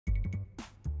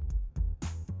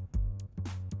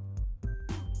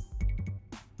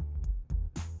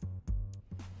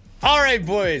All right,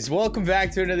 boys, welcome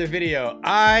back to another video.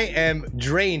 I am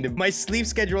drained. My sleep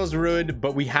schedule is ruined,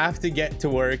 but we have to get to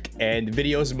work and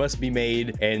videos must be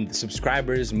made and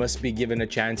subscribers must be given a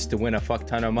chance to win a fuck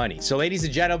ton of money. So ladies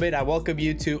and gentlemen, I welcome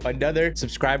you to another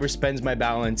subscriber spends my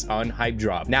balance on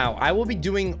Hypedrop. Now, I will be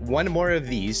doing one more of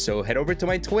these, so head over to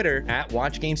my Twitter at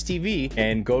WatchGamesTV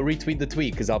and go retweet the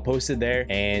tweet because I'll post it there.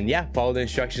 And yeah, follow the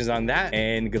instructions on that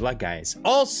and good luck, guys.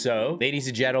 Also, ladies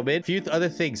and gentlemen, a few other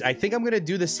things. I think I'm gonna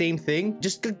do the same thing.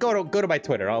 Just go to my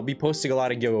Twitter. I'll be posting a lot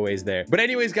of giveaways there. But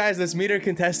anyways, guys, let's meet our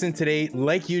contestant today.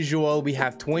 Like usual, we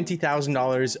have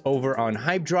 $20,000 over on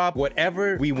Hypedrop.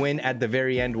 Whatever we win at the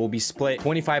very end will be split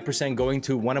 25% going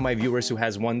to one of my viewers who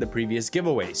has won the previous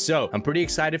giveaway. So I'm pretty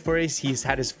excited for it. He's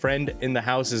had his friend in the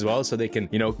house as well, so they can,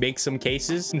 you know, make some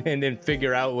cases and then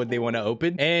figure out what they want to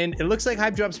open. And it looks like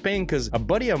Hypedrop's paying because a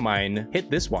buddy of mine hit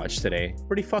this watch today.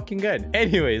 Pretty fucking good.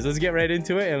 Anyways, let's get right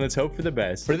into it and let's hope for the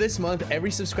best. For this month,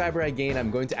 every subscriber I gain,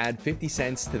 I'm going to add 50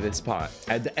 cents to this pot.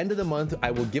 At the end of the month, I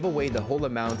will give away the whole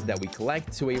amount that we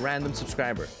collect to a random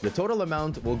subscriber. The total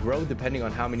amount will grow depending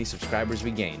on how many subscribers we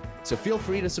gain. So feel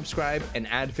free to subscribe and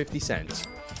add 50 cents.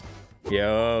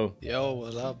 Yo,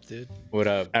 what up, dude? What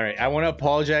up? All right, I want to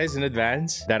apologize in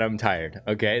advance that I'm tired.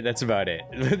 Okay, that's about it.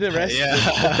 The rest,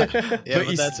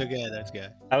 but that's okay. That's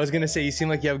good. I was gonna say you seem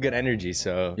like you have good energy,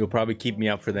 so you'll probably keep me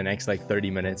up for the next like 30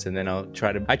 minutes, and then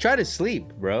I try to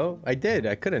sleep, bro. I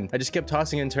couldn't. I just kept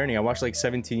tossing and turning. I watched like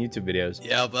 17 YouTube videos.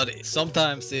 Yeah, but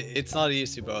sometimes it's not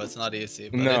easy, bro. It's not easy,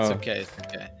 but no. it's okay. It's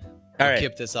okay. All right.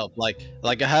 Keep this up. Like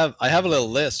I have a little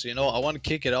list, you know. I want to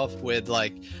kick it off with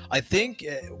like, I think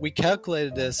we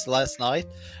calculated this last night,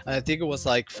 and I think it was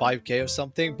like 5K or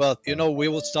something. But you know, we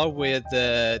will start with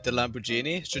the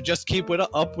Lamborghini. So just keep it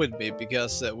up with me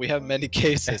because we have many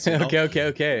cases. You know?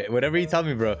 Okay. Whatever you tell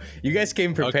me, bro. You guys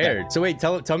came prepared. Okay. So wait,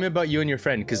 tell me about you and your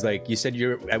friend, because like you said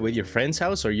you're with your friend's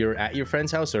house, or you're at your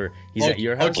friend's house, or he's at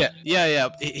your house. Okay. Yeah.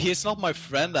 He's not my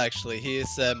friend actually.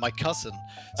 He's my cousin.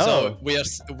 So we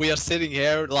are sitting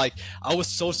here. Like, I was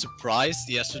so surprised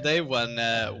yesterday when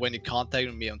he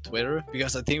contacted me on Twitter,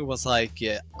 because I think it was like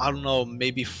I don't know,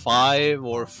 maybe 5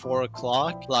 or 4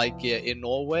 o'clock, like in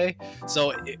Norway.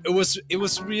 So it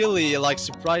was really like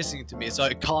surprising to me. So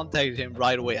I contacted him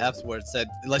right away afterwards, said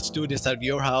let's do this at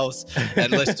your house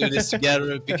and let's do this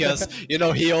together, because you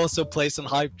know he also plays on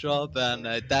Hypedrop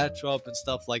and Drop and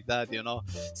stuff like that, you know.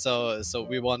 So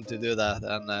we want to do that,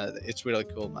 and it's really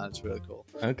cool, man. It's really cool.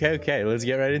 Okay, let's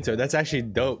get right into it. That's actually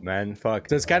dope, man. Fuck.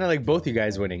 So it's kind of like both you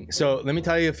guys winning. So let me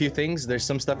tell you a few things. There's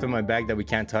some stuff in my bag that we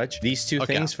can't touch. These two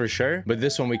things for sure, but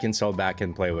this one we can sell back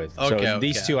and play with. So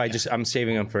these two, I'm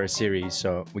saving them for a series,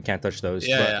 so we can't touch those.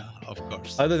 Yeah, of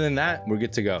course. Other than that, we're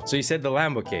good to go. So you said the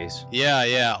Lambo case.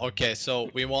 Yeah. Okay, so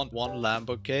we want one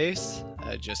Lambo case.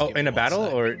 Just in a battle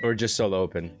or just solo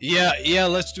open? Yeah.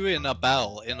 Let's do it in a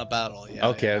battle. Yeah.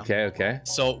 Okay.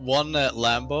 So one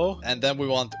Lambo, and then we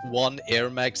want one Air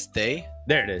Max Day.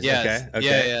 There it is. Yes. Okay.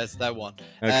 Yeah, it's that one.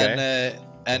 Okay.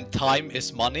 And time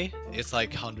is money. It's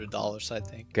like $100, I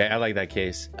think. Okay, I like that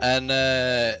case. And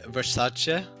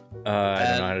Versace. I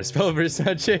don't know how to spell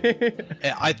Versace.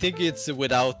 I think it's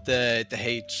without the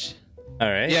H. All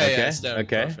right. Yeah.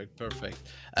 Okay. Perfect.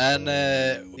 And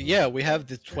yeah, we have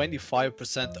the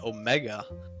 25% Omega.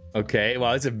 Okay,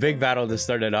 well, it's a big battle to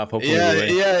start it off. Hopefully,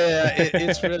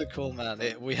 it's really cool, man.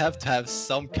 We have to have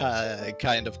some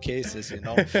kind of cases, you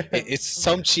know. It's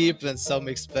some cheap and some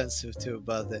expensive too,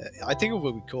 but I think it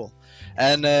will be cool.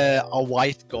 And a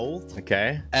white gold.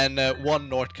 Okay. And one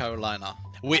North Carolina.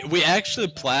 We actually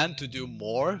plan to do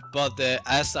more, but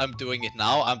as I'm doing it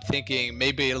now, I'm thinking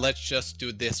maybe let's just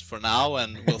do this for now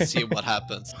and we'll see what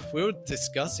happens. We were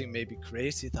discussing maybe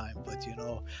crazy time, but you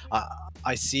know,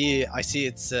 I see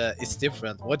it's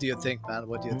different. What do you think, man?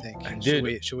 What do you think?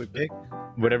 Dude, should we pick?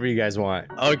 Whatever you guys want.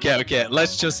 Okay.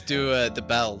 Let's just do the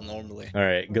battle normally. All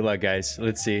right. Good luck, guys.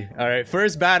 Let's see. All right.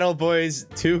 First battle, boys.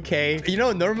 2K. You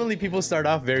know, normally people start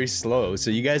off very slow. So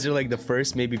you guys are like the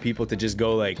first maybe people to just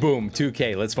go like, boom,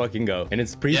 2K. Let's fucking go. And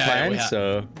it's pre-planned,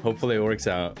 so hopefully it works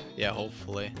out. Yeah,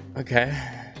 hopefully. Okay.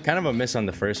 Kind of a miss on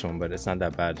the first one, but it's not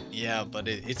that bad. Yeah, but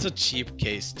it's a cheap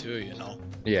case too, you know.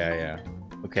 Yeah.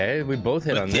 Okay, we both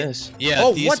hit on this.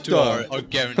 Yeah, these two are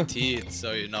guaranteed,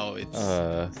 so you know it's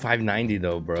 590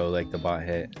 though, bro, like the bot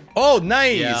hit. Oh,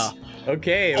 nice. Yeah.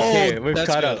 Okay, we've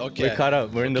caught up. Okay. We've caught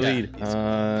up. We're in the lead.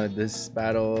 This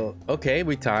battle. Okay,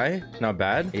 we tie. Not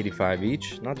bad. 85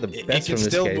 each. Not the best from this case. It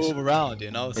can still move around,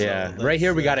 you know. So yeah. Right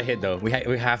here, we got to hit though. We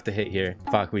have to hit here.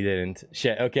 Fuck, we didn't.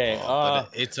 Shit. Okay. But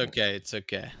it's okay. It's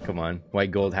okay. Come on. White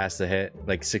gold has to hit.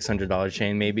 Like $600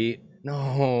 chain maybe.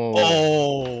 No.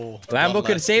 Oh. Lambo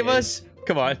could save us.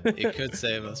 Come on. It could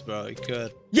save us, bro. It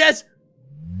could. Yes.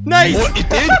 Nice. Oh, it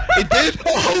did. It did.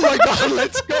 Oh my god.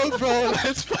 Let's go, bro.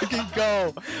 Let's fucking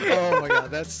go. Oh my god.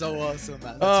 That's so awesome,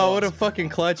 man. That's Oh, what a awesome. fucking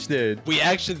clutch, dude. We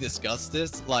actually discussed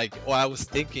this, like, or I was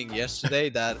thinking yesterday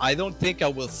that I don't think I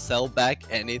will sell back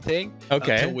anything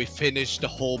until we finish the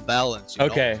whole balance. You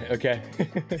know? Okay.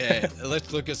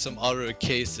 Let's look at some other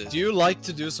cases. Do you like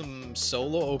to do some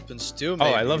solo opens too?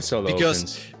 Maybe? Oh, I love solo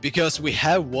opens. Because we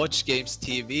have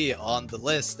WatchGamesTV on the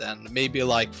list and maybe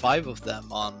like 5 of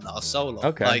them on a solo.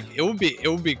 Okay. Like it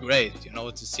would be great, you know,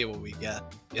 to see what we get.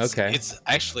 It's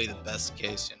actually the best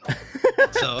case, you know.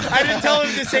 So I didn't tell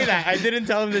him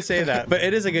to say that. But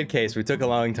it is a good case. We took a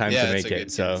long time to make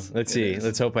it. So let's see.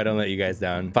 Let's hope I don't let you guys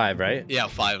down. 5, right? Yeah,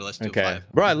 5. Let's do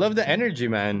 5. Bro, I love the energy,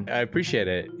 man. I appreciate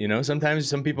it. You know, sometimes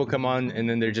some people come on and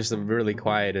then they're just really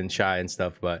quiet and shy and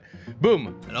stuff. But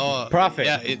boom, profit.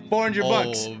 Yeah, $400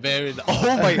 bucks.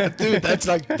 Oh my god, dude, that's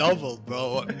like double,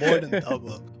 bro. More than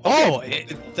double. Oh,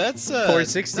 that's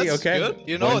 460. that's okay, good.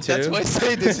 You know, that's why I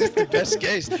say this is the best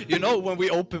case. You know, when we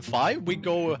open 5, we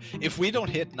go. If we don't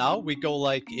hit now, we go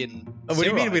like in. What do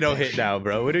you mean we don't hit now,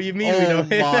 bro? What do you mean we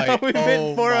don't hit now? We've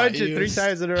hit 400 3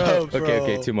 times in a row.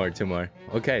 Okay, two more.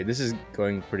 Okay, this is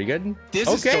going pretty good. This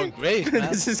is going great,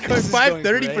 man. This is going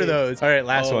 530 for those. All right,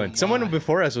 last one. Someone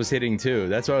before us was hitting too.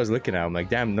 That's what I was looking at. I'm like,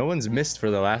 damn, no one's missed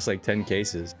for the last like 10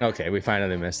 cases. Okay, we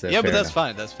finally missed it. Yeah, but that's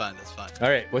fine. That's fine. All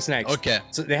right, what's next? Okay.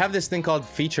 So they have this thing called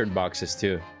featured boxes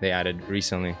too. They added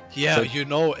recently. Yeah, so, you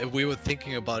know, we were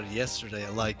thinking about it yesterday.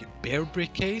 Like bear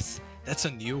brick case, that's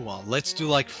a new one. Let's do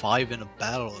like 5 in a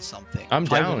battle or something. I'm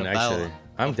down actually.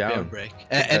 I'm down. Brick.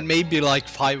 And maybe like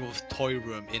 5 of toy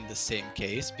room in the same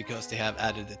case because they have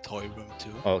added the toy room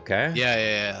too. Okay.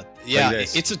 Yeah.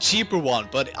 Like it's a cheaper one,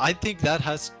 but I think that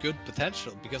has good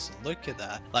potential because look at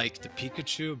that. Like the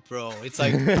Pikachu, bro. It's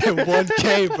like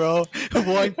 1K, bro.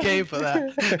 1K for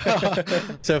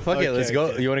that. So fuck it. Let's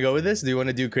go. You want to go with this? Do you want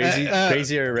to do crazy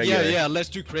or regular? Yeah. Let's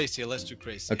do crazy.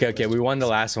 Okay. We won the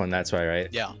last one. That's why, right?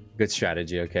 Yeah. Good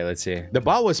strategy. Okay, let's see. The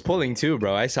bot was pulling too,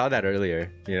 bro. I saw that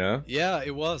earlier, you know? Yeah,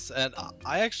 it was. And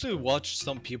I actually watched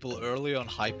some people earlier on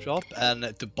Hypedrop, and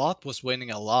the bot was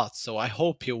winning a lot. So I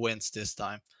hope he wins this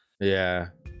time. Yeah.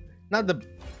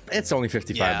 It's only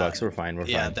 55 bucks. We're fine.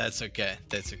 Yeah, that's okay.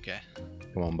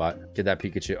 Come on, bot. Get that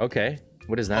Pikachu. Okay.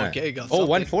 What is that? Okay, got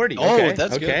 140. Okay. Oh,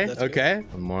 that's good. Okay.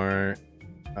 One more.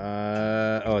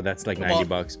 Oh, that's like 90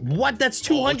 bucks. What? That's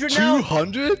 200 now?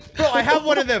 200? Bro, I have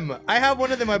one of them.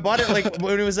 I bought it like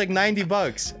when it was like 90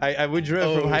 bucks. I withdrew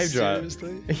it from Hypedrop.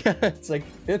 Seriously? Yeah,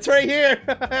 it's right here.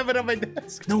 I have it on my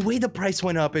desk. No way the price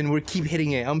went up and we keep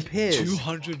hitting it. I'm pissed.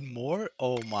 200 more?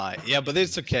 Oh my. Yeah, but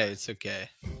it's okay.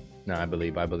 No, I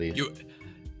believe.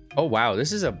 Oh wow,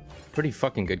 this is a pretty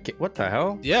fucking good kit. What the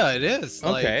hell? Yeah, it is.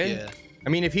 Okay. Like, yeah. I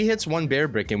mean, if he hits one bear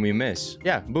brick and we miss,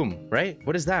 yeah, boom, right?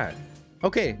 What is that?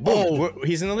 Okay, boom.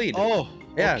 He's in the lead. Oh,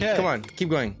 yeah. Okay. Come on, keep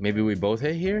going. Maybe we both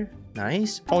hit here.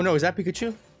 Nice. Oh no, is that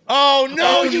Pikachu? Oh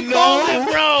no, you called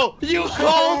it, bro. You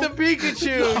called the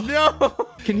Pikachu. No.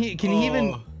 Can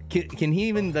he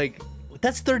even like?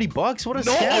 That's 30 bucks. What a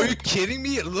scam. Are you kidding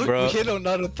me? Look, we hit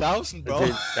another 1,000, bro.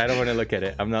 Dude, I don't want to look at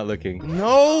it. I'm not looking.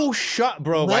 No shot,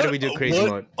 bro. Why do we do crazy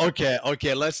mode?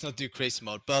 Okay. Let's not do crazy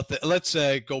mode. But let's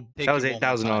go pick. That was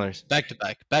 $8,000.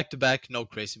 Back to back. No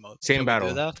crazy mode. Same battle.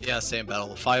 Do that? Yeah, same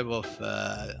battle. 5 of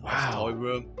toy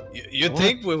room. You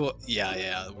think we will?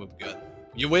 Yeah, we're good.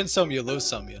 You win some, you lose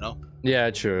some, you know? Yeah,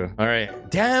 true. All right.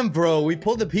 Damn, bro. We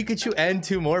pulled the Pikachu and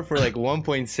 2 more for like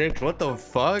 1.6. What the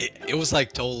fuck? It was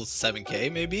like total 7K,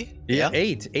 maybe? Yeah,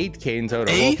 8K in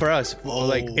total. 8? Well, for us,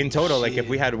 like in total, like if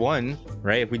we had 1,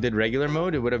 right? If we did regular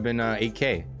mode, it would have been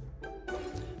 8K.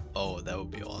 Oh, that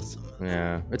would be awesome.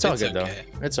 Yeah, it's all good though.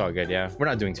 It's all good. Yeah, we're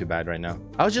not doing too bad right now.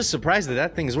 I was just surprised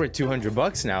that thing's worth 200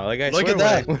 bucks now. Like I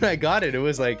swear, when I got it, it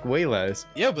was like way less.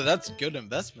 Yeah, but that's a good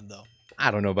investment though. I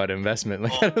don't know about investment.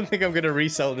 Like I don't think I'm gonna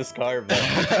resell this car, but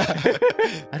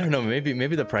I don't know.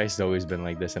 Maybe the price has always been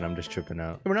like this, and I'm just tripping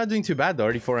out. We're not doing too bad though.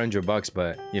 Already 400 bucks,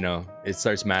 but you know it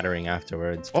starts mattering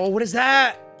afterwards. Oh, what is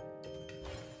that?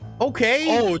 Okay.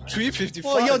 Oh, 355.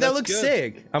 Oh, yo, that looks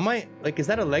sick. I might like. Is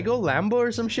that a Lego Lambo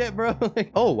or some shit, bro?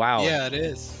 Like, oh wow. Yeah, it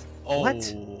is. Oh.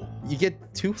 What? You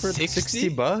get 2 for 60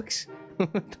 bucks?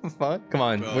 What the fuck? Come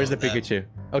on, bro, where's the Pikachu?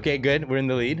 Okay, good. We're in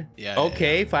the lead. Yeah.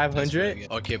 Okay, yeah. 500. Really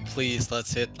okay, please,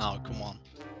 let's hit now. Come on.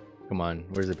 Come on.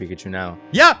 Where's the Pikachu now?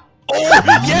 Yeah. Oh,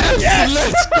 yes!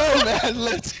 Let's go, man.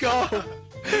 Let's go.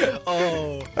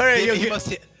 Oh. All right, yo, he must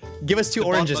hit. Give us 2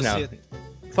 oranges now.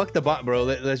 Fuck the bot, bro.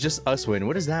 Let's just us win.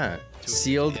 What is that?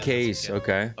 Sealed case.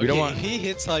 Okay. We don't want. If he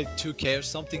hits like 2K or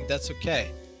something, that's okay.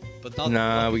 But not.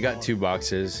 Nah, we got 2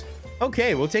 boxes.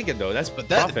 Okay, we'll take it though. That's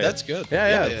profit. That's good.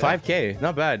 Yeah, 5K,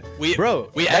 not bad. We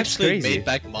actually made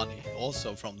back money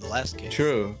also from the last case.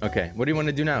 True. Okay, what do you want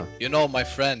to do now? You know, my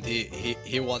friend,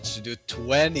 he wants to do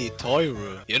 20 toy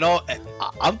room. You know,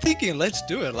 I'm thinking let's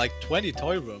do it like 20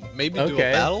 toy room. Maybe do a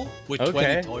battle with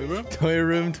 20 toy room. Toy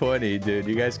room 20, dude.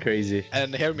 You guys crazy.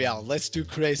 And hear me out. Let's do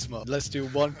crazy mode. Let's do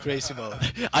one crazy mode.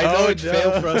 I know it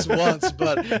failed for us once,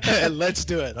 but let's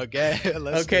do it. Okay.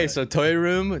 Okay. So toy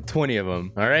room 20 of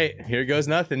them. All right. Here goes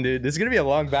nothing, dude. This is gonna be a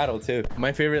long battle too.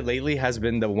 My favorite lately has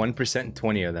been the 1%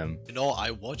 20 of them. You know,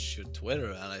 I watched your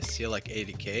Twitter and I see like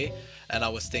 80k, and I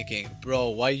was thinking, bro,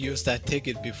 why use that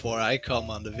ticket before I come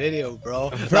on the video, bro?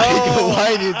 Like,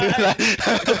 why do you do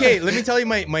that? Okay, let me tell you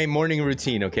my morning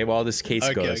routine. Okay, while this case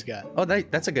goes. Okay. Oh,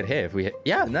 that's a good hit. If we hit,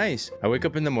 yeah, nice. I wake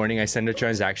up in the morning. I send a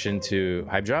transaction to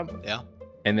Hypedrop. Yeah.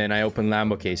 And then I open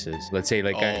Lambo cases. Let's say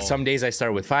like some days I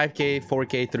start with 5K,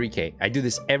 4K, 3K. I do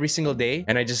this every single day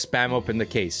and I just spam open the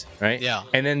case, right? Yeah.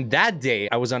 And then that day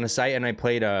I was on a site and I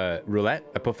played roulette.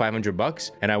 I put 500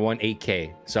 bucks and I won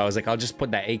 8K. So I was like, I'll just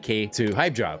put that 8K to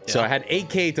Hypedrop. Yeah. So I had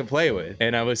 8K to play with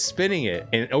and I was spinning it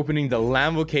and opening the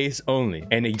Lambo case only.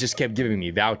 And it just kept giving me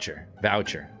voucher.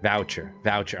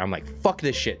 I'm like, fuck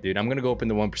this shit, dude. I'm gonna go open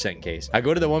the 1% case. I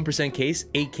go to the 1% case,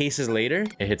 8 cases later,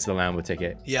 it hits the Lambo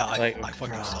ticket. Yeah, I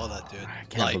fucking saw that, dude. I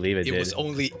can't believe it, dude. It was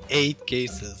only 8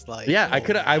 cases. Like, yeah,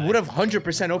 I would have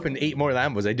 100% opened 8 more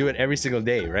Lambos. I do it every single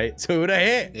day, right? So it would have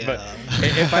hit. Yeah.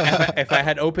 But if I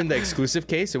had opened the exclusive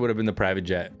case, it would have been the private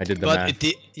jet. I did the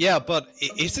math. But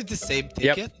is it the same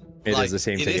ticket? Yep. It is the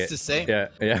same ticket. It is the same?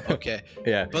 Yeah. Okay.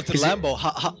 Yeah. But the Lambo,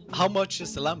 how much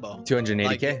is the Lambo?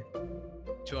 280K.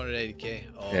 280K.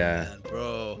 Oh yeah, man,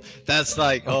 bro, that's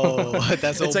like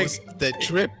that's almost like the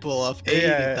triple of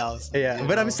 80,000. Yeah,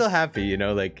 but I'm still happy, you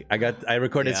know. Like I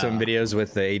recorded some videos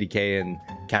with the 80K and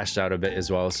cashed out a bit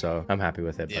as well, so I'm happy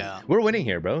with it. Yeah, we're winning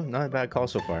here, bro. Not a bad call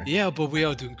so far. Yeah, but we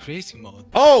are doing crazy mode.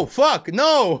 Oh fuck,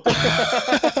 no!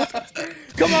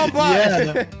 Come on, bot.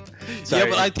 Yeah, yeah,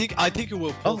 but I think it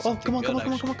will. Come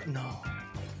on. No.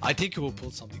 I think it will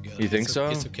pull something good. You think so?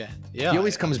 It's okay. Yeah. He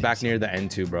always comes back near the end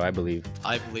too, bro. I believe.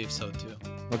 I believe so too.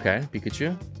 Okay,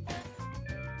 Pikachu.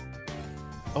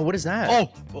 Oh, what is that? No!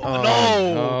 Come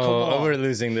on. We're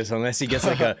losing this unless he gets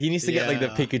like he needs to get like the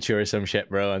Pikachu or some shit,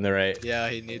 bro, on the right. Yeah,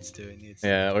 he needs to.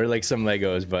 Yeah, or like some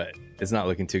Legos, but it's not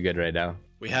looking too good right now.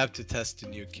 We have to test the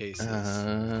new cases.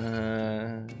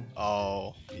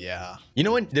 Oh, yeah. You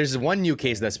know what? There's one new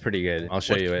case that's pretty good. I'll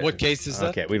show you it. What case is that?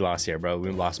 Okay, we lost here, bro. We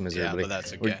lost miserably. Yeah, but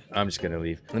that's okay. I'm just gonna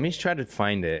leave. Let me try to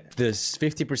find it. This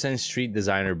 50% street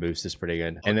designer boost is pretty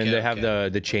good. And then they have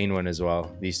the chain one as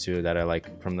well. These two that I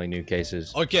like from the new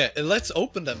cases. Okay, let's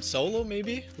open them solo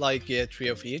maybe. Like 3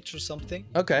 of each or something.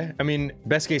 Okay. I mean,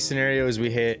 best case scenario is we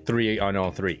hit 3 on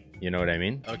all 3. You know what I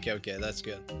mean? Okay, that's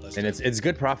good. And it's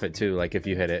good profit too, like if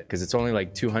you hit it, because it's only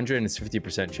like 200 and it's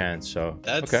 50% chance. So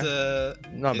that's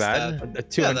not bad.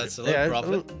 200, yeah, that's a little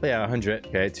profit. Yeah, 100.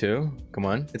 Okay, 2. Come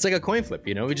on. It's like a coin flip,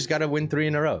 you know? We just gotta win 3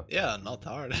 in a row. Yeah, not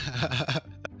hard.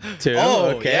 2. Oh,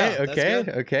 okay,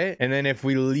 yeah, okay. And then if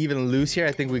we even lose here,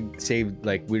 I think we saved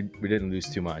like we didn't lose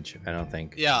too much. I don't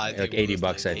think. Yeah, I think like 80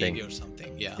 bucks. Like I think. 80 or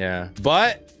something. Yeah. Yeah,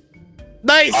 but.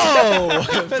 Nice! Oh,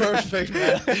 perfect,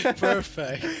 man.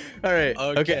 Perfect. All right.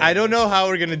 Okay. I don't know how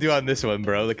we're gonna do on this one,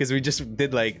 bro, because we just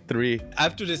did like 3.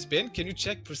 After the spin, can you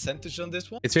check percentage on this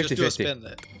one? It's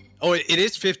 50-50. Oh, it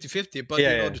is 50-50, but you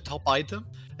know the top item.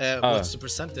 What's the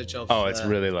percentage of? Oh, it's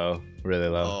really low. Really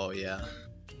low. Oh yeah.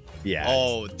 Yeah.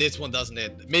 Oh, this one doesn't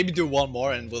hit. Maybe do one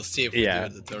more and we'll see if we do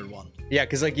the third one. Yeah,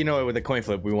 because like you know with the coin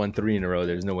flip, we won 3 in a row.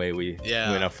 There's no way we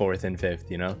win a 4th and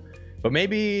 5th, you know. But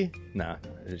maybe we're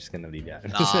just gonna leave that.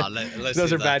 Nah, let's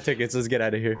those are bad tickets. Let's get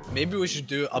out of here. Maybe we should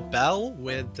do a battle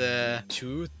with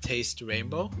 2 taste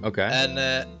rainbow. Okay.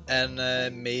 And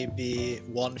maybe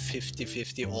 1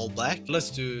 50-50 all black. Let's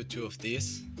do 2 of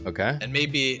these. Okay. And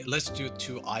maybe let's do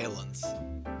 2 islands.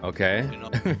 Okay. You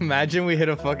know? Imagine we hit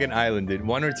a fucking island, dude.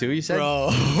 1 or 2, you said?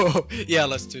 Bro. Yeah,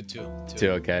 let's do 2. 2,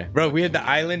 okay. Bro, we hit the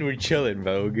island. We're chilling,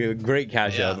 bro. Great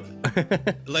cash up.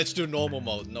 Let's do normal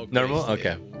mode. No crazy. Normal?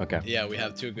 Okay. Okay. Yeah, we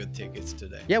have 2 good tickets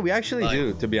today. Yeah, we actually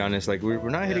do, to be honest. Like, we're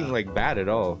not hitting, like, bad at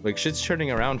all. Like, shit's turning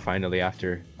around finally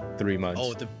after 3 months.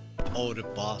 Oh, the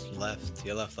boss left.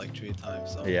 He left like 3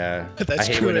 times. So. Yeah. That's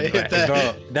great.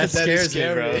 Bro, that scares me,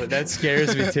 scary. bro. That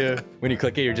scares me too. When you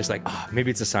click it, you're just like, oh,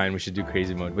 maybe it's a sign we should do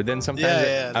crazy mode. But then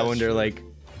sometimes I wonder, like,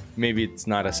 maybe it's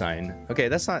not a sign. Okay,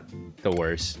 that's not the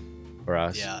worst for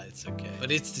us. Yeah, it's okay.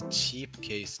 But it's the cheap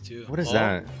case too. What is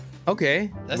that?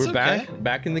 Okay, we're okay.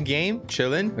 back in the game,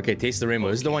 chilling. Okay, taste the rainbow.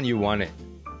 This is the one you wanted.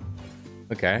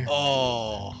 Okay.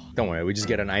 Oh. Don't worry, we just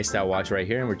get an iced out watch right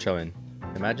here and we're chilling.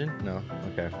 Imagine? No.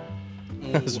 Okay.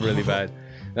 That was really bad.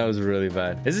 That was really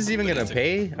bad. Is this even gonna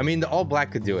pay? I mean, the all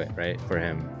black could do it, right? For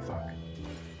him. Fuck.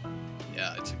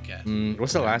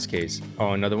 What's the last case?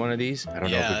 Oh, another one of these? I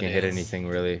don't know if we can hit anything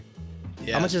really.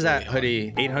 Yeah, how much is that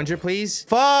hoodie? 800, please?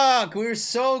 Fuck, we were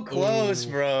so close,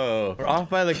 bro. We're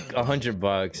off by like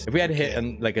 $100. If we had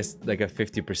hit like a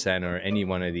 50% or any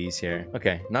one of these here.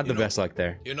 Okay, not the best luck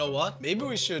there. You know what? Maybe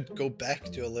we should go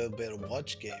back to a little bit of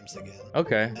watch games again.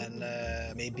 Okay. And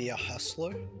maybe a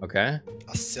hustler. Okay.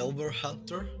 A silver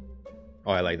hunter.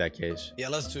 Oh, I like that case. Yeah,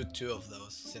 let's do 2 of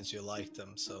those since you like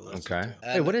them. So let's okay. do 2.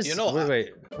 Hey, what is?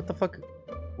 Wait. What the fuck?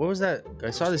 What was that?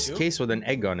 I saw this case with an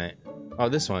egg on it. Oh,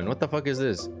 this one. What the fuck is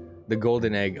this? The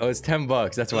golden egg. Oh, it's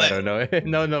 $10. That's why I don't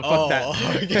know. No, fuck that.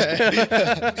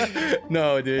 Okay.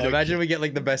 No, dude. Okay. Imagine we get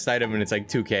like the best item and it's like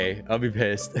 2K. I'll be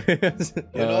pissed. You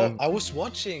know, I was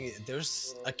watching.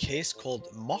 There's a case called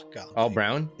Mocha. All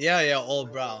brown? Yeah, all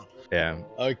brown. Yeah.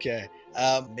 Okay.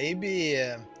 Maybe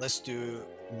let's do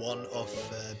one of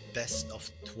best of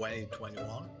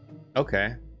 2021.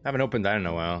 Okay. I haven't opened that in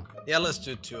a while. Yeah, let's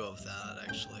do 2 of that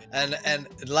actually. And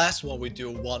last one we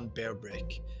do 1 bear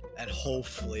brick. And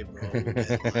hopefully, bro, we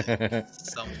get like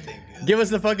something good. Give us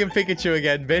the fucking Pikachu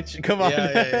again, bitch. Come on.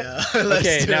 Yeah.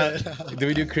 Okay, now, do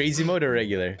we do crazy mode or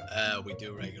regular? We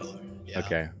do regular. Yeah.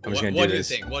 Okay, I'm just gonna do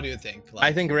this. What do you think? Like,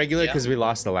 I think regular because we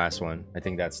lost the last one. I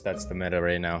think that's the meta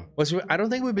right now. I don't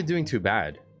think we've been doing too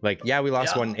bad. Like, yeah, we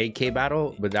lost one 8K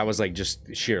battle, but that was like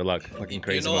just sheer luck. Fucking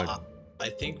crazy mode. I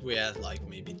think we had like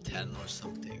maybe 10 or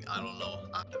something. I don't know.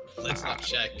 Let's not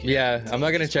check. Yeah, I'm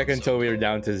not gonna check until we were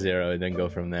down to 0 and then go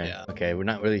from there. Yeah. Okay, we're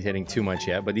not really hitting too much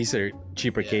yet, but these are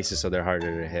cheaper cases, so they're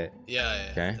harder to hit. Yeah.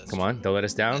 Okay, come on, don't let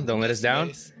us down. Don't let us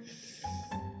down.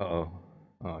 Uh-oh.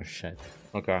 Oh shit.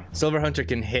 Okay. Silver Hunter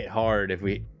can hit hard if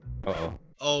we. Uh-oh.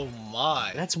 Oh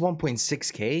my. That's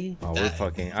 1.6K. Oh, we're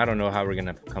fucking. I don't know how we're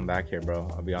gonna come back here, bro.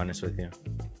 I'll be honest with you.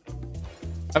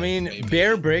 I mean, maybe.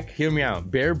 Bear Brick, hear me out.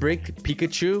 Bear Brick,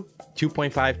 Pikachu,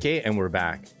 2.5K, and we're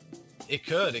back. It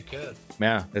could.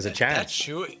 Yeah, there's a chance. That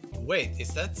shoe, wait,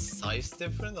 is that size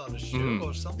different on the shoe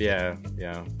or something? Yeah,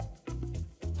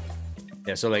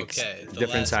 so like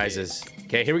different sizes.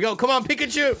 Okay, here we go. Come on,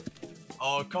 Pikachu!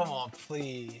 Oh, come on,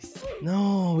 please.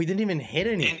 No, we didn't even hit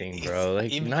anything, bro.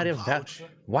 Like, not even that.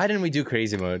 Why didn't we do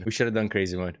crazy mode? We should have done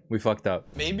crazy mode. We fucked up.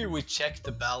 Maybe we check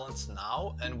the balance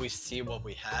now and we see what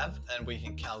we have and we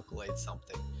can calculate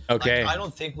something. Okay. Like, I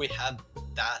don't think we have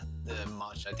that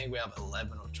much. I think we have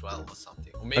 11 or 12 or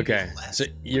something. Or maybe less. So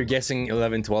you're guessing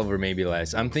 11, 12 or maybe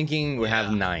less. I'm thinking we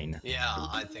have 9. Yeah,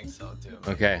 I think so too.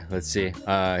 Okay, let's see.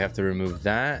 I have to remove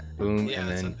that. Boom,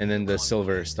 and then the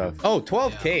silver stuff. Oh,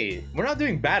 12K. We're not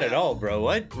doing bad at all, bro.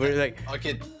 What? We're like...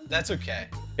 Okay, that's okay.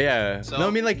 Yeah. So, no,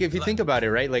 I mean, like, if you think about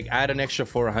it, right? Like, add an extra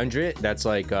 400, that's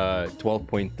like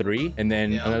 12.3. And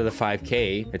then another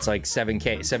 5K, it's like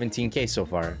 17K so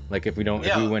far. Like, if we don't,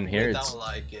 if we win here, it's...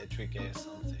 like 3K or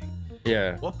something.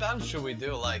 Yeah. What balance should we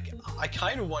do? Like, I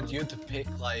kind of want you to pick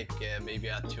like maybe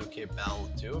a 2K battle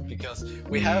too, because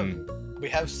we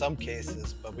have some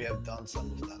cases, but we have done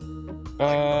some of them.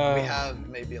 Like, we have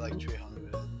maybe like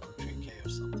 300 or 3K or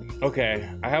something. Okay,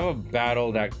 I have a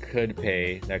battle that could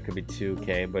pay. That could be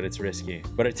 2K, but it's risky.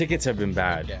 But our tickets have been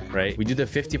bad, right? We do the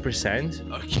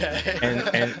 50%.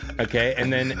 Okay.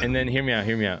 And then hear me out.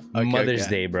 Okay, Mother's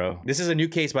Day, bro. This is a new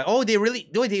case, but they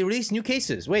released new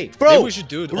cases. Wait, bro. Maybe we should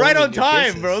do it right on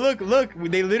time, bro. Look.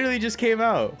 They literally just came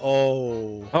out.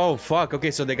 Oh, fuck. Okay,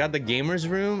 so they got the gamers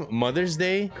room, Mother's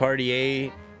Day,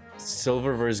 Cartier,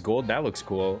 silver versus gold. That looks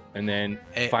cool. And then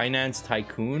finance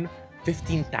tycoon.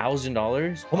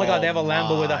 $15,000. Oh my god, they have a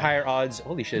Lambo with a higher odds.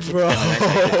 Holy shit, bro.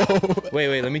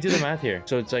 Wait, let me do the math here.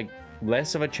 So it's like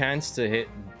less of a chance to hit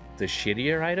the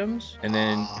shittier items, and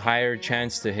then higher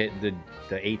chance to hit the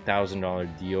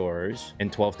 $8,000 Dior's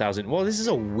and 12,000. Well, this is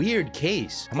a weird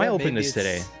case. I might open this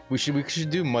today. We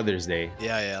should do Mother's Day.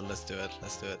 Yeah, let's do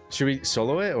it. Should we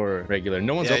solo it or regular?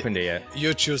 No one's opened it yet.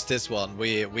 You choose this one.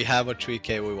 We have a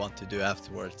 3K we want to do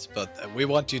afterwards, but we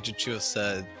want you to choose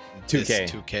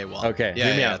 2K one. Okay,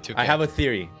 hear me out. 2K. I have a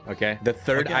theory. Okay, the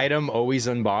third item always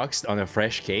unboxed on a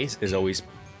fresh case is always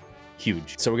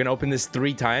huge. So we're gonna open this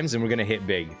 3 times and we're gonna hit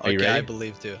big. Are you ready? I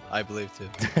believe too.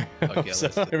 Okay,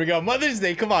 so, here we go. Mother's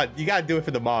Day. Come on, you gotta do it for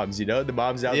the moms. You know, the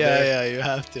moms out there. Yeah, you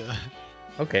have to.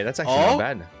 Okay, that's actually not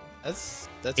bad. That's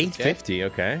 850.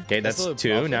 Okay, that's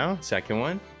 2 now. Second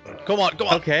one. Come on.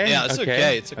 Okay. Yeah, it's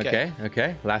okay.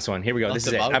 Okay. Last one. Here we go. This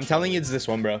is it. I'm telling you, it's this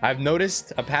one, bro. I've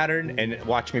noticed a pattern, and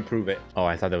watch me prove it. Oh,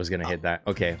 I thought that was gonna hit that.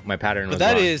 Okay, my pattern was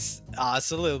wrong.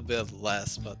 It's a little bit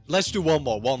less, but let's do one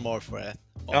more for it.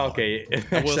 Okay.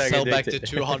 And we'll sell back the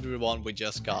 201 we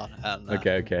just got. And,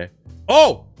 okay.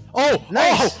 Oh!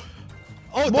 Nice.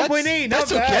 Oh, 1.8.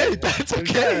 That's okay. That's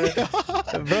okay.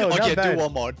 Bro, not okay, bad. do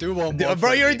one more. Do one more.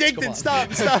 Bro, you're me. addicted.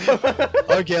 Stop.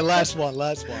 Okay, last one.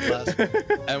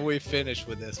 And we finish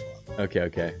with this one.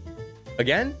 Okay.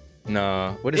 Again?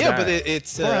 No. What is that? Yeah, but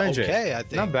it's okay, I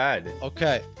think. Not bad.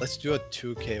 Okay, let's do a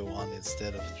 2K one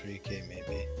instead of 3K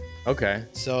maybe. Okay.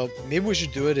 So maybe we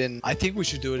should do it in. I think we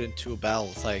should do it in 2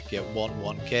 battles, like one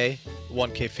 1K,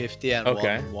 1K 50, and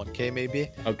one 1K maybe.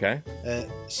 Okay.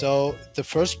 So the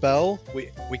first battle,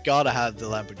 we gotta have the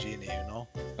Lamborghini, you know.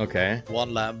 Okay.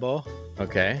 1 Lambo.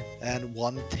 Okay. And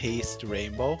 1 Taste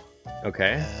Rainbow.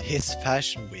 Okay. His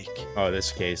Fashion Week. Oh,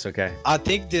 this case. Okay. I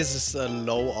think this is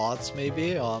low odds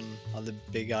maybe on the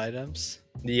big items.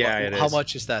 Yeah, it is. How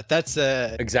much is that? That's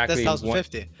exactly that's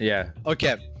 1,050. Yeah.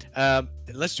 Okay.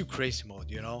 Let's do crazy mode,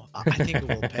 you know? I think it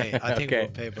will pay. I think it will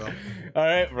pay, bro. All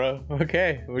right, bro.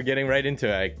 Okay, we're getting right into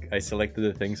it. I selected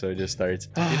the thing, so it just starts.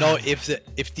 You know,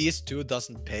 if these 2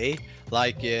 doesn't pay,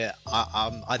 like,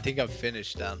 I think I'm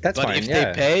finished then. That's but fine, if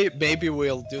they pay, maybe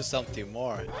we'll do something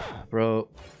more. Bro,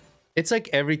 it's like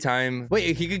every time. Wait,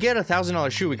 if you could get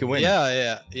 $1,000 shoe, we could win.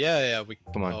 Yeah. We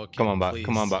come on, okay, come on, bot. Please.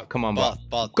 Come on, bot. Come on,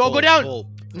 bot. Go down. Pull.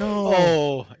 No.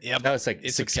 Oh, yeah. That was like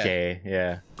it's 6K. Okay.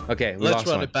 Yeah. Okay. Let's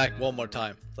run it back one more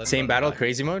time. Same battle,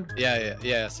 crazy mode.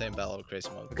 Yeah. Same battle, crazy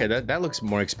mode. Okay, that looks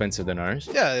more expensive than ours.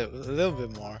 Yeah, a little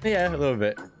bit more. Yeah, a little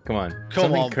bit. Come on. Come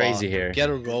something on, crazy bot. here. Get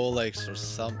a Rolex or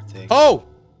something. Oh.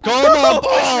 Come on!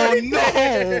 Oh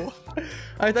no!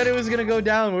 I thought it was gonna go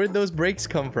down. Where'd those brakes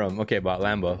come from? Okay, bot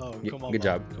Lambo. Oh, come on, good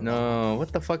job. No,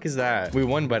 what the fuck is that? We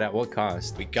won, but at what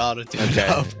cost? We gotta do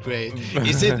the upgrade.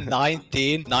 Is it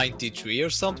 1993 or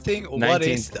something? Or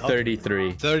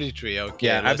 1933. 33. Okay.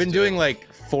 Yeah, I've been doing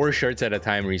like 4 shirts at a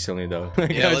time recently, though.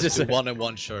 Yeah, let's just do 1 and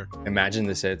 1 shirt. Imagine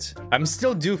this hits. I'm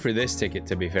still due for this ticket,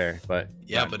 to be fair, but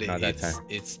yeah, but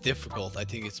it's difficult. I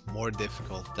think it's more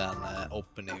difficult than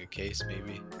opening a case,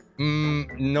 maybe.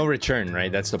 No return,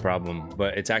 right? That's the problem.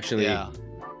 But it's actually. Yeah.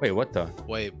 Wait, what the?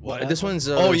 Wait, what? This one's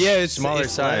oh yeah, it's smaller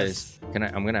it's size.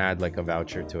 I'm gonna add like a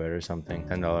voucher to it or something.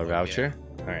 $10 voucher.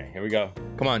 All right, here we go.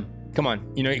 Come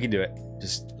on. You know you can do it.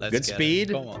 Just good speed.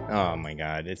 Come on. Oh my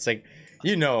god, it's like,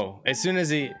 you know, as soon as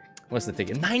he. What's the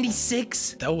ticket?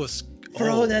 96. That was.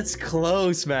 Bro, that's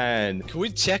close, man. Can we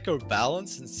check our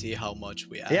balance and see how much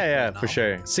we have? Yeah, for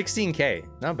sure. 16K,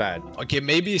 not bad. Okay,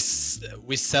 maybe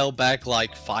we sell back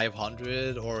like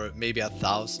 500 or maybe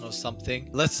 1,000 or something.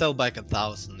 Let's sell back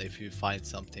 1,000 if you find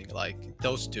something like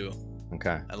those 2.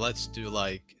 Okay. And let's do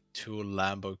like 2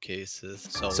 Lambo cases.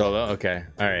 Solo? Okay.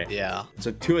 All right. Yeah.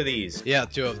 So 2 of these. Yeah,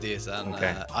 2 of these. And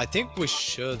I think we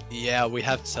should. Yeah, we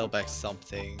have to sell back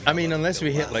something. I mean, unless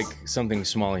we hit like something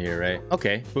small here, right?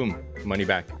 Okay. Boom. Money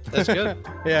back. That's good.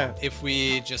 Yeah. If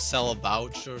we just sell a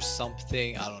voucher or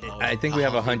something, I don't know. I think we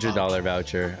have a $100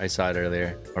 voucher. I saw it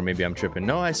earlier. Or maybe I'm tripping.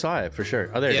 No, I saw it for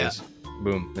sure. Oh, there it is.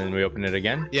 Boom. Then we open it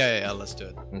again? Yeah, let's do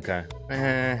it. Okay.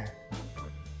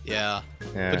 Yeah.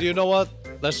 But you know what?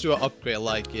 Let's do an upgrade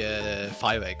like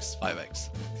 5x.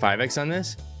 5x on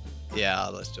this? Yeah,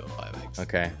 let's do a 5x.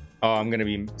 Okay. Oh, I'm gonna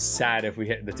be sad if we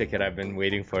hit the ticket I've been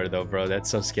waiting for, though, bro.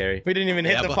 That's so scary. We didn't even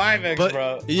hit the 5x,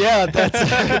 bro. Yeah, that's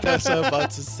that's what I'm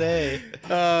about to say.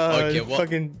 Okay,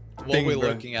 what are we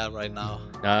looking at right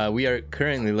now? We are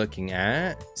currently looking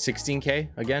at 16K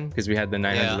again, because we had the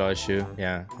 $900 shoe.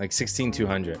 Yeah, like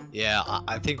 16,200. Yeah,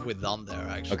 I think we're done there,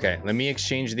 actually. Okay, let me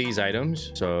exchange these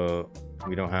items so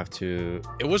we don't have to.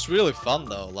 It was really fun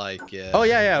though, like. Oh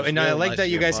yeah, and I like that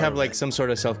you guys have like some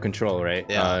sort of self-control, right?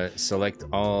 Yeah. Select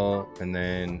all and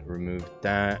then remove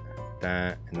that,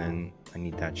 and then I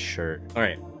need that shirt. All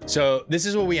right. So this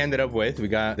is what we ended up with. We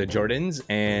got the Jordans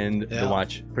and the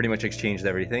watch. Pretty much exchanged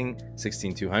everything.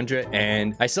 16,200,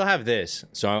 and I still have this.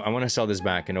 So I want to sell this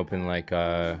back and open like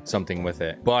something with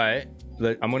it. But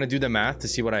I'm gonna do the math to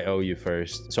see what I owe you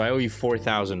first. So I owe you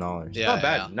 $4,000.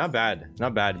 Yeah, not bad.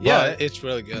 Yeah, but it's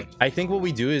really good. I think what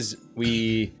we do is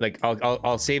we like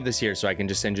I'll save this here so I can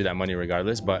just send you that money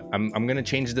regardless. But I'm gonna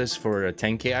change this for a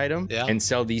 10K item and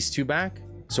sell these 2 back.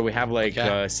 So we have like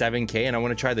 7K, and I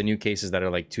want to try the new cases that are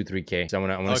like 2-3K. So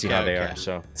I want to see how they are.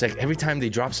 So it's like every time they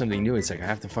drop something new, it's like I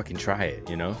have to fucking try it,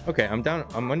 you know? Okay, I'm down.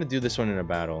 I'm gonna do this one in a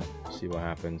battle. See what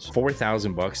happens.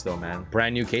 $4,000 though, man.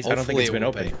 Brand new case. Hopefully I don't think it's been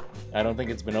opened. I don't think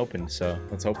it's been opened. So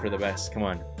let's hope for the best. Come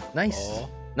on. Nice.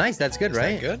 Nice. That's good,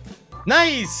 right? That good.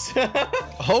 Nice.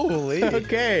 Holy.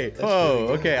 Okay. Oh,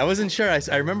 okay. I wasn't sure.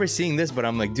 I remember seeing this, but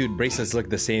I'm like, dude, bracelets look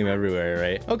the same everywhere,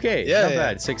 right? Okay. Yeah, not yeah.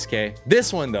 bad. 6K.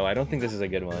 This one though, I don't think this is a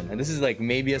good one. And this is like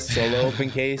maybe a solo open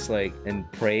case, like and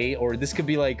pray, or this could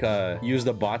be like use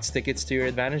the bots tickets to your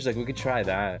advantage. Like we could try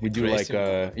that. We do Crazy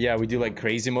like yeah, we do like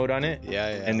crazy mode on it. Yeah,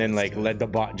 yeah. And then like let the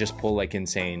bot just pull like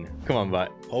insane. Come on,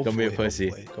 bot. Don't be a pussy.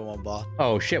 Hopefully. Come on, bot.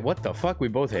 Oh shit, what the fuck? We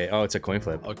both hit. Oh, it's a coin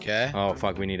flip. Okay. Oh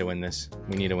fuck, we need to win this.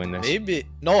 We need to win this. Maybe.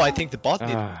 No, I think the bot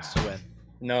needs to win.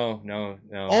 No.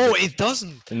 Oh, it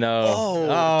doesn't. No. Oh,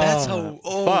 that's how.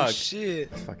 Oh, fuck. shit.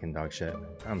 Fucking dog shit.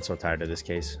 I'm so tired of this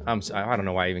case. I don't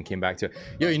know why I even came back to it.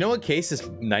 Yo, you know what case is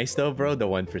nice though, bro? The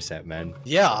 1%, man.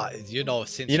 Yeah, you know,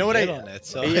 since you know what hit on it,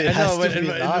 so it I has know, to be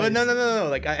nice. but no.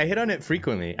 Like I hit on it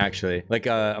frequently, actually. Like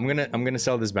I'm gonna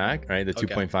sell this back, right? The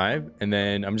 2.5, and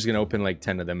then I'm just gonna open like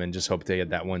 10 of them and just hope to get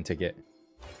that one ticket.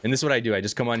 And this is what I do. I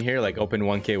just come on here, like open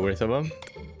 1K worth of them,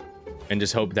 and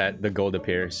just hope that the gold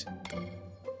appears.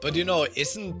 But you know,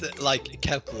 isn't like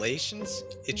calculations?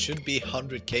 It should be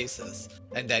 100 cases,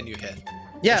 and then you hit.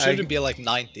 Yeah, it shouldn't be like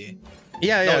 90.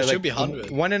 Yeah, no, it like should be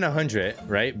 100. 1 in 100,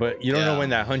 right? But you don't know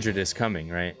when that 100 is coming,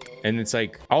 right? And it's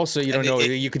like also you don't know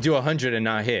you could do 100 and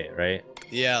not hit, right?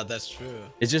 Yeah, that's true.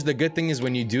 It's just the good thing is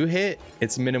when you do hit,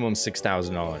 it's minimum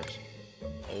 $6,000.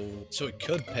 Oh, so it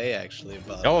could pay actually,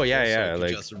 but oh yeah,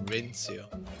 like just rinse you.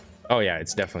 Oh yeah,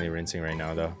 it's definitely rinsing right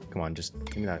now though. Come on, just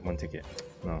give me that one ticket.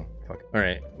 No, fuck. All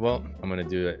right, well, I'm gonna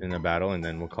do it in a battle and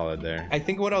then we'll call it there. I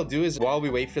think what I'll do is while we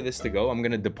wait for this to go, I'm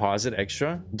gonna deposit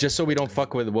extra just so we don't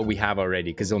fuck with what we have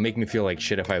already, because it'll make me feel like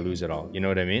shit if I lose it all. You know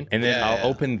what I mean? And then I'll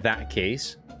open that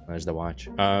case. There's the watch.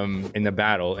 In the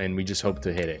battle, and we just hope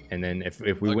to hit it. And then if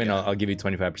we win, I'll give you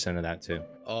 25% of that too.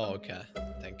 Oh, okay.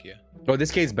 Thank you. Oh,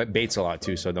 this case baits a lot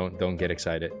too, so don't get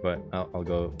excited. But I'll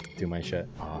go do my shit.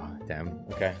 Oh, damn.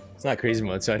 Okay. It's not crazy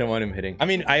mode, so I don't want him hitting. I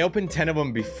mean, I opened 10 of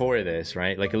them before this,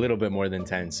 right? Like a little bit more than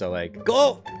 10. So like,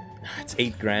 go! It's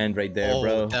 8 grand right there,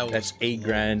 bro. That's 8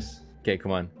 grand. Okay,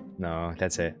 come on. No,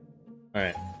 that's it. All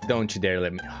right. Don't you dare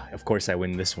let me. Of course I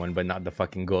win this one, but not the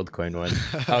fucking gold coin one.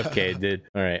 Okay, dude.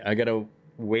 All right. I gotta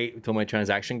wait until my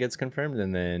transaction gets confirmed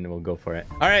and then we'll go for it.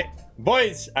 All right,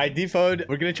 boys, I defoed.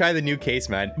 We're gonna try the new case,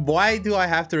 man. Why do I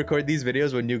have to record these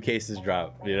videos when new cases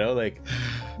drop? You know, like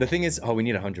the thing is, oh, we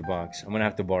need $100. I'm gonna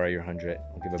have to borrow your 100.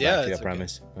 I'll give it back to you, I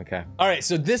promise. Okay. All right,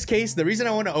 so this case, the reason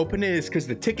I want to open it is because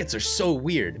the tickets are so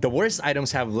weird. The worst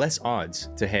items have less odds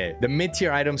to hit. The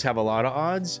mid-tier items have a lot of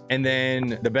odds, and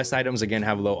then the best items again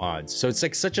have low odds. So it's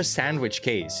like such a sandwich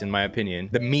case, in my opinion.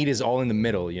 The meat is all in the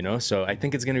middle, you know. So I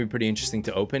think it's gonna be pretty interesting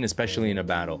to open, especially in a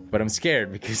battle. But I'm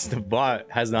scared because the bot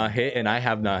has not hit and I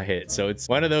have not hit. So it's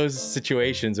one of those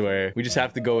situations where we just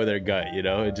have to go with our gut, you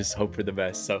know, and just hope for the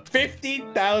best. So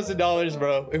 $50,000,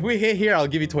 bro. If we hit here, I'll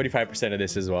give you 25% of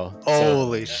this as well.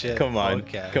 Holy shit. Come on.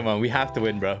 Okay. Come on. We have to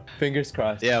win, bro. Fingers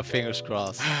crossed. Yeah, fingers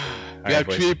crossed. We right, have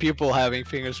boys. 3 people having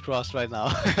fingers crossed right now.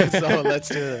 So let's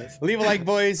do this. Leave a like,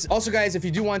 boys. Also, guys, if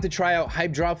you do want to try out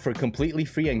Hypedrop for completely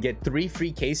free and get 3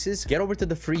 free cases, get over to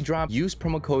the free drop. Use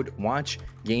promo code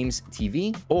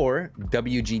WatchGamesTV or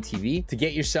WGTV to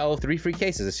get yourself 3 free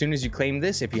cases. As soon as you claim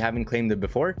this, if you haven't claimed it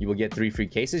before, you will get 3 free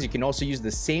cases. You can also use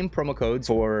the same promo codes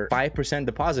for 5%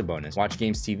 deposit bonus.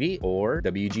 WatchGamesTV or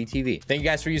WGTV. Thank you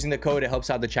guys for using the code. It helps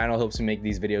out the channel, helps me make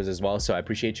these videos as well. So I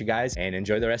appreciate you guys and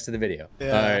enjoy the rest of the video. Yeah.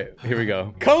 All right, here we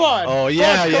go. Come on. Oh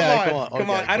yeah, come on. Come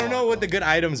on. I don't know what the good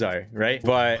items are, right?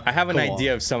 But I have an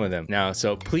idea of some of them now.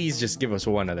 So please just give us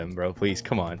one of them, bro. Please,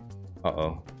 come on.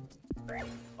 Uh-oh.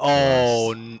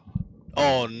 Oh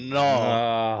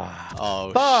no.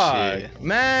 Oh fuck, shit.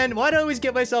 Man, why do I always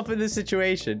get myself in this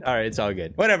situation? All right, it's all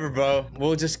good. Whatever, bro.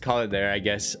 We'll just call it there, I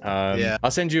guess. Yeah.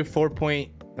 I'll send you 4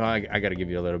 point. Oh, I gotta give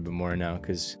you a little bit more now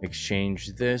because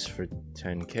exchange this for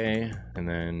 10K and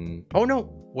then. Oh no.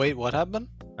 Wait, what happened?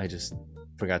 I just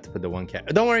forgot to put the 1K.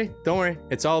 Don't worry.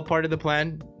 It's all part of the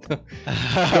plan. Don't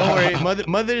worry.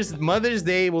 Mother's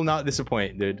Day will not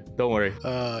disappoint, dude. Don't worry.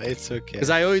 It's okay. Because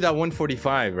I owe you that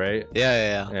 145, right?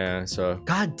 Yeah. So,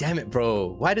 god damn it,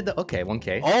 bro. Why did the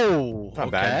 1K? Oh,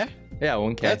 not bad. Yeah,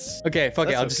 1K. Okay, fuck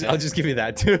it. I'll just give you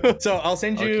that too. So I'll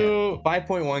send you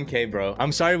 5.1K, bro.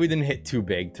 I'm sorry we didn't hit too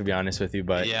big, to be honest with you,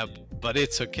 but yeah, but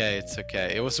it's okay. It's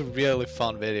okay. It was a really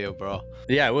fun video, bro.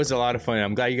 Yeah, it was a lot of fun.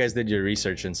 I'm glad you guys did your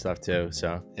research and stuff too.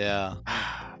 So yeah.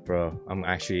 Bro, I'm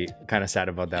actually kind of sad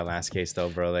about that last case though,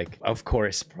 bro. Like, of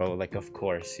course, bro. Like, of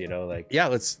course, you know, like, yeah,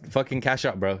 let's fucking cash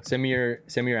out, bro. Send me your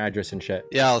address and shit.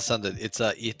 Yeah, I'll send it. It's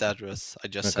a ETH address. I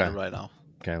just sent it right now.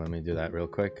 Okay, let me do that real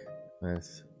quick.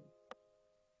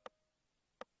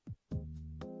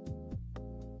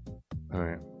 All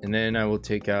right, and then I will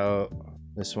take out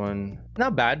this one.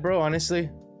 Not bad, bro, honestly.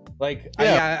 Like,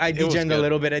 Yeah, I it was degened a good.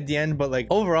 little bit at the end, but like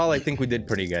overall, I think we did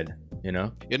pretty good. You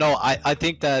know? I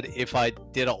think that if I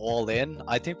did it all in,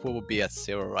 I think we would be at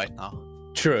 0 right now.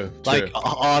 True. Like,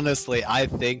 honestly, I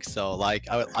think so. Like,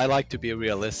 I like to be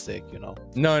realistic, you know?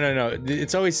 No.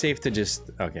 It's always safe to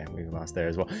just... Okay, we lost there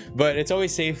as well. But it's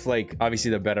always safe, like,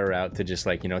 obviously the better route to just,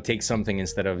 like, you know, take something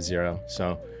instead of 0.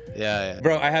 So... Yeah.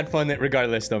 Bro, I had fun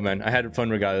regardless, though, man. I had fun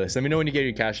regardless. Let me know when you get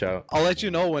your cash out. I'll let you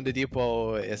know when the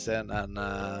depot is in and...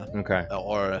 Okay.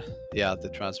 Or, yeah, the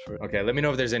transfer. Okay, let me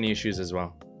know if there's any issues as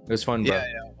well. It was fun, bro. Yeah,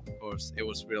 of course. It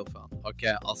was real fun.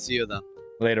 Okay, I'll see you then.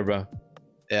 Later, bro.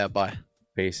 Yeah, bye.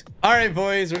 Peace. All right,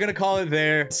 boys, we're gonna call it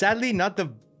there. Sadly, not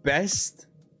the best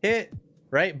hit,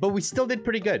 right? But we still did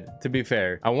pretty good, to be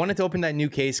fair. I wanted to open that new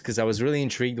case because I was really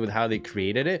intrigued with how they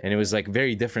created it, and it was like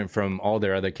very different from all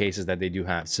their other cases that they do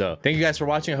have. So thank you guys for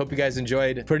watching. I hope you guys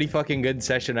enjoyed. Pretty fucking good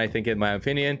session, I think, in my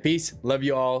opinion. Peace, love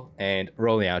you all, and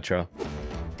roll the outro.